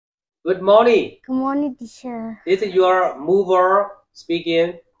Good morning. Good morning, teacher. This is your mover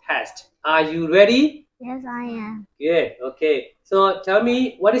speaking test. Are you ready? Yes, I am. Good. Okay. So tell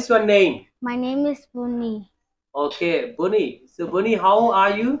me, what is your name? My name is Bunny. Okay, Bunny. So Bunny, how old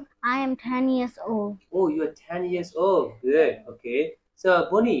are you? I am 10 years old. Oh, you're 10 years old. Good. Okay. So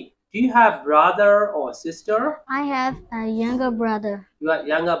Bunny, do you have brother or sister? I have a younger brother. You are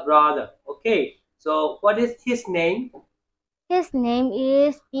younger brother. Okay. So what is his name? His name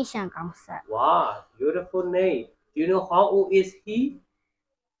is Bishan Kamsa. Wow, beautiful name. Do you know how old is he?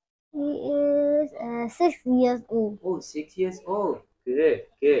 He is 6 years old. Oh, 6 years old. Good,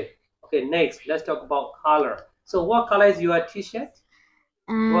 good. Okay, next, let's talk about color. So, what color is your t-shirt?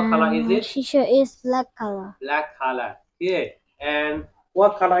 What color is My it? t-shirt is black color. Black color. Good. And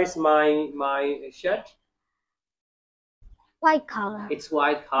what color is my shirt? White color. It's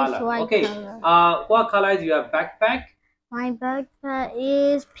white color. It's white Okay. color. What color is your backpack? My backpack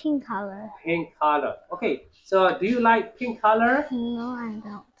is pink color. Pink color. Okay. So, do you like pink color? No, I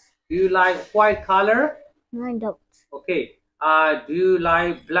don't. Do you like white color? No, I don't. Okay. Do you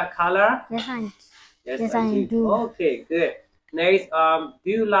like black color? Yes, I do. Yes, I do. Okay, good. Next,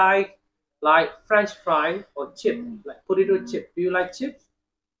 do you like French fry or chip, like potato chip? Do you like chips?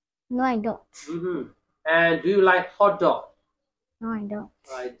 No, I don't. And do you like hot dog? No, I don't.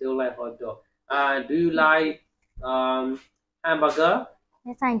 I do like hot dog. Do you like hamburger?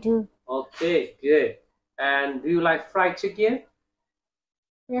 Yes, I do. Okay, good. And do you like fried chicken?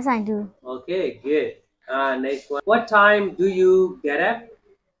 Yes, I do. Okay, good. Next one. What time do you get up?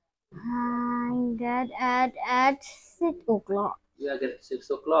 I get at 6 o'clock. You get at 6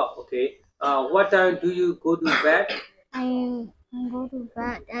 o'clock. Okay. What time do you go to bed? I go to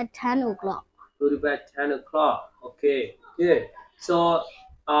bed at 10 o'clock. Go to bed 10 o'clock. Okay, good. So,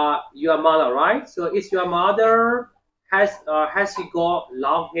 your mother, right? So, is your mother has she got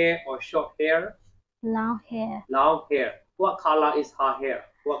long hair or short hair? Long hair. Long hair. What color is her hair?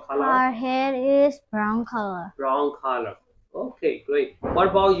 What color? Her hair is brown color. Brown color. Okay, great. What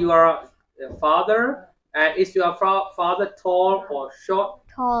about your father? And is your father tall or short?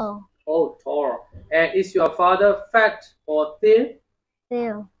 Tall. Oh, tall. And is your father fat or thin?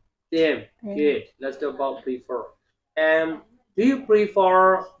 Thin. Thin. Good. Let's talk about prefer. And do you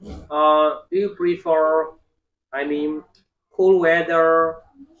prefer? I mean, cool weather,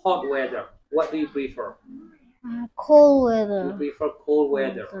 hot weather. What do you prefer? Cold You weather. prefer cold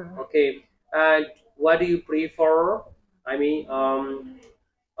weather. Okay. And what do you prefer? I mean,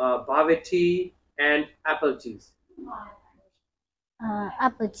 bubble tea and apple juice.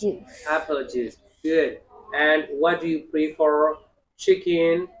 Apple juice. Apple juice. Good. And what do you prefer?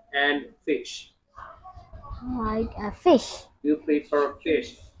 Chicken and fish. Like a fish. You prefer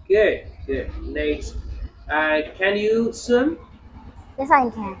fish. Good. Good. Next. Can you swim? Yes, I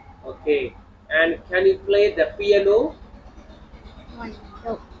can. Okay. And can you play the piano?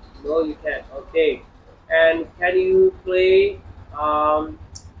 No. No, you can't. Okay. And can you play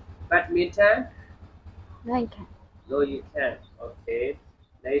badminton? No, I can. No, you can't. Okay.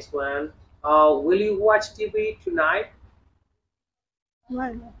 Next one. Will you watch TV tonight?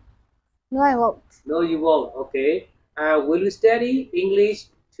 No. No, I won't. No, you won't. Okay. Will you study English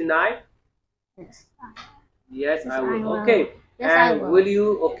tonight? Yes. Yes, Yes, I I will. will. Okay. Yes, I And will. will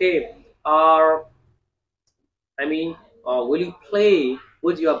you? Okay. Will you play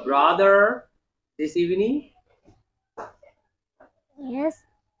with your brother this evening? Yes.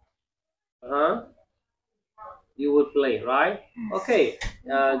 Huh? You will play, right? Okay.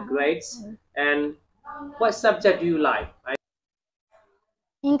 Great. And what subject do you like?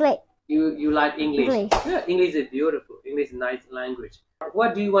 English. You like English? English. Yeah, English is beautiful. English is a nice language.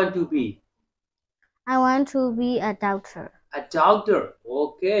 What do you want to be? I want to be a doctor. A doctor.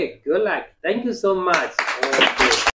 Okay, good luck. Thank you so much.